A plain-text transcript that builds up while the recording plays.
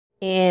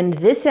In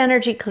this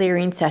energy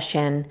clearing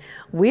session,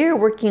 we're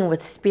working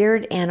with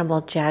Spirit Animal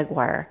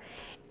Jaguar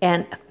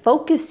and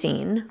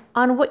focusing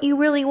on what you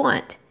really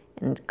want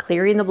and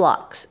clearing the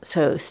blocks.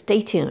 So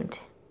stay tuned.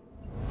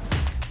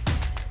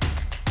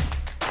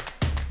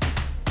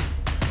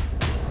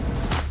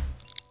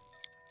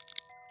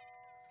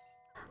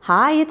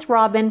 Hi, it's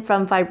Robin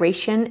from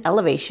Vibration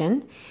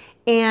Elevation,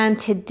 and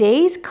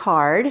today's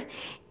card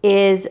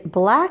is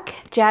Black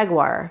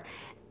Jaguar,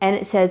 and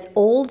it says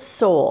Old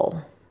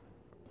Soul.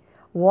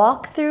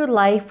 Walk through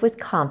life with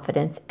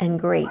confidence and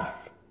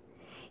grace.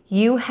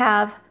 You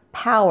have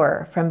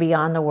power from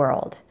beyond the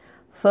world.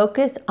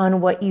 Focus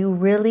on what you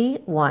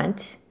really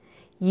want.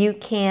 You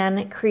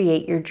can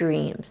create your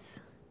dreams.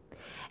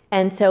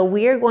 And so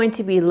we are going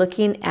to be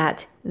looking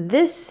at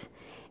this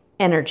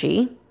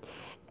energy,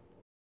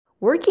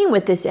 working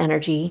with this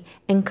energy,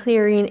 and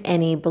clearing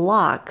any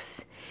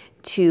blocks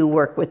to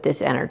work with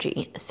this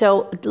energy.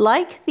 So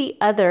like the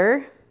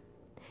other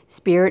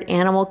spirit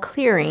animal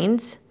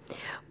clearings,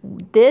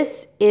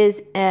 this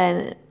is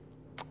an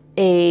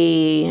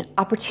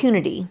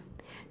opportunity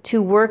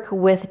to work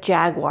with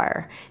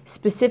Jaguar,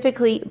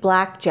 specifically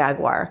Black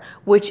Jaguar,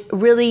 which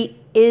really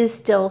is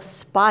still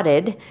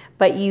spotted,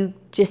 but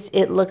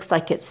it looks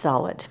like it's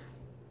solid.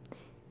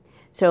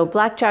 So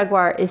Black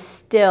Jaguar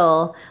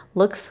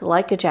looks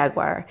like a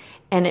jaguar,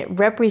 and it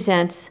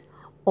represents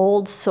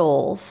old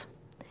souls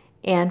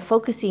and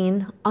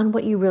focusing on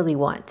what you really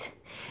want.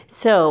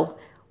 So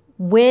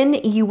when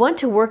you want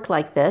to work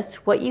like this,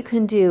 what you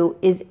can do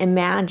is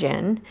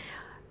imagine,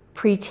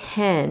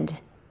 pretend,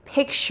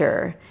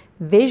 picture,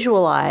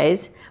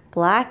 visualize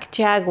Black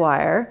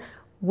Jaguar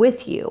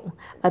with you,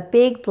 a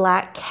big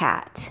black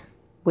cat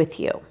with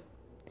you.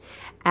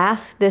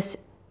 Ask this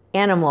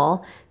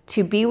animal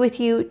to be with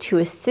you, to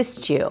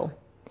assist you.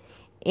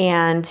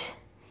 And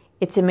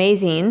it's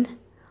amazing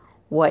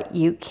what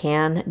you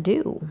can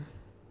do.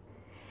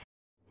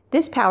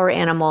 This power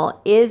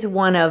animal is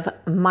one of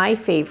my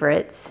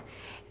favorites,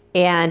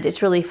 and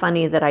it's really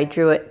funny that I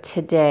drew it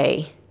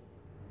today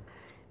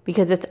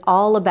because it's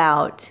all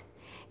about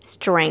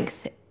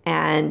strength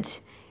and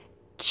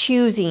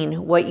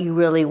choosing what you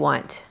really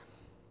want.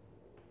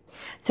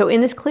 So in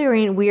this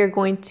clearing, we are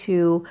going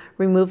to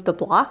remove the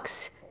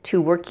blocks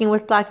to working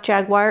with Black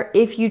Jaguar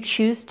if you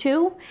choose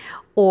to,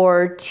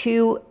 or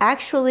to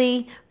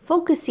actually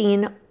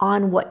focusing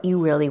on what you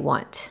really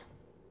want.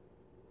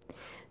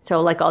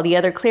 So like all the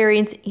other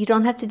clearings, you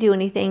don't have to do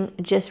anything,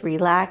 just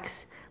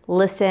relax,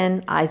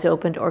 listen, eyes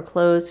opened or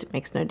closed, it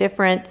makes no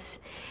difference.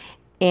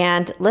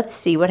 And let's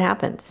see what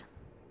happens.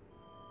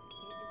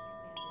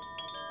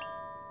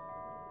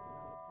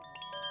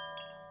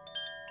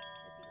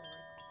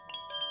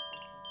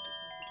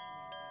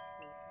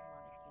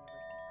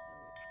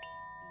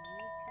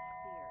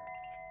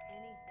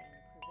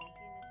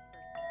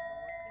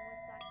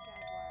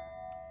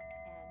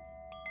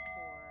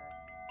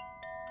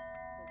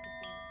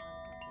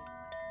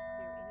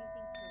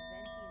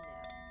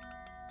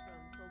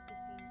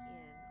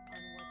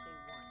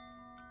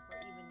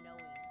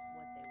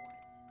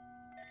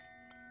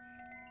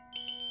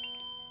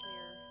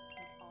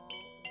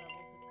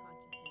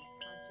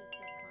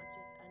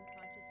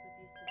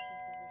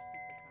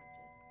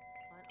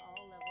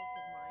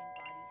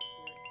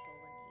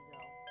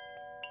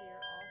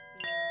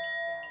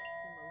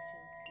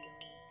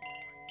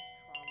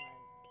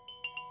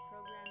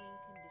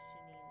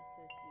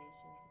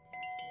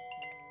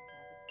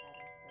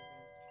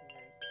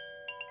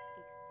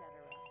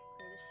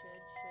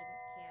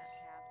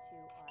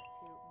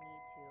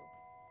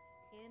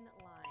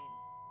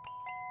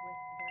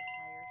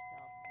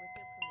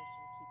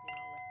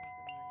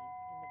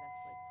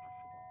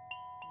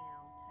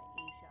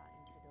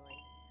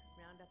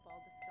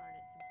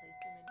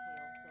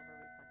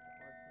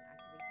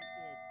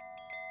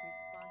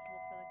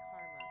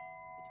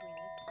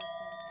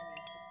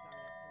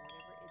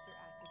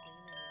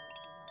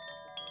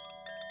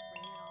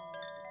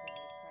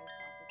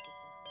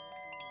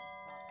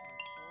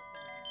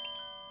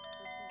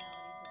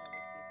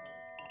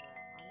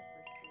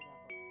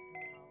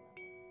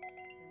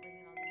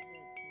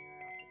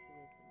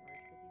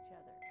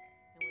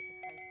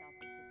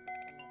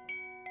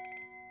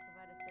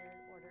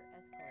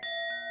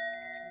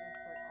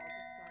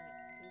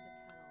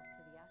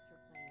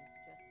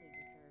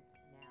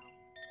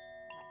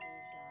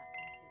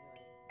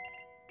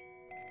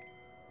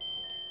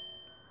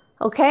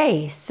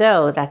 Okay,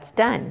 so that's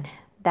done.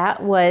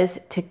 That was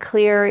to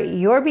clear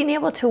your being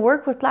able to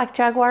work with Black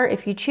Jaguar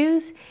if you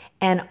choose,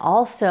 and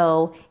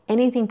also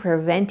anything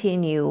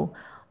preventing you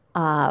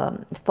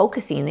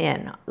focusing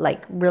in,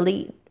 like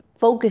really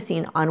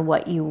focusing on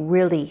what you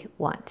really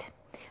want.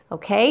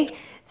 Okay,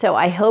 so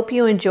I hope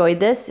you enjoyed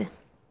this.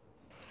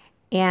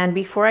 And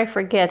before I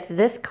forget,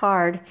 this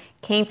card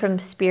came from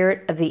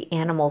Spirit of the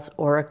Animals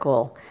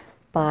Oracle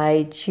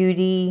by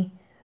Judy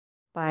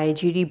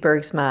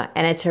Bergsma,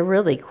 and it's a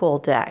really cool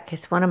deck.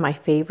 It's one of my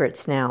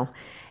favorites now,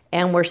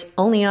 and we're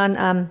only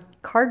on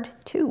card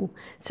 2.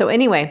 So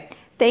anyway,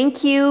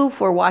 Thank you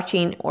for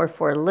watching or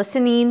for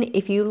listening.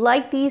 If you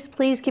like these,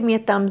 please give me a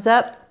thumbs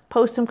up,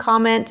 post some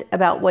comment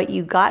about what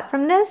you got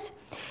from this,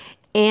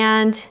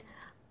 and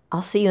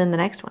I'll see you in the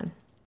next one.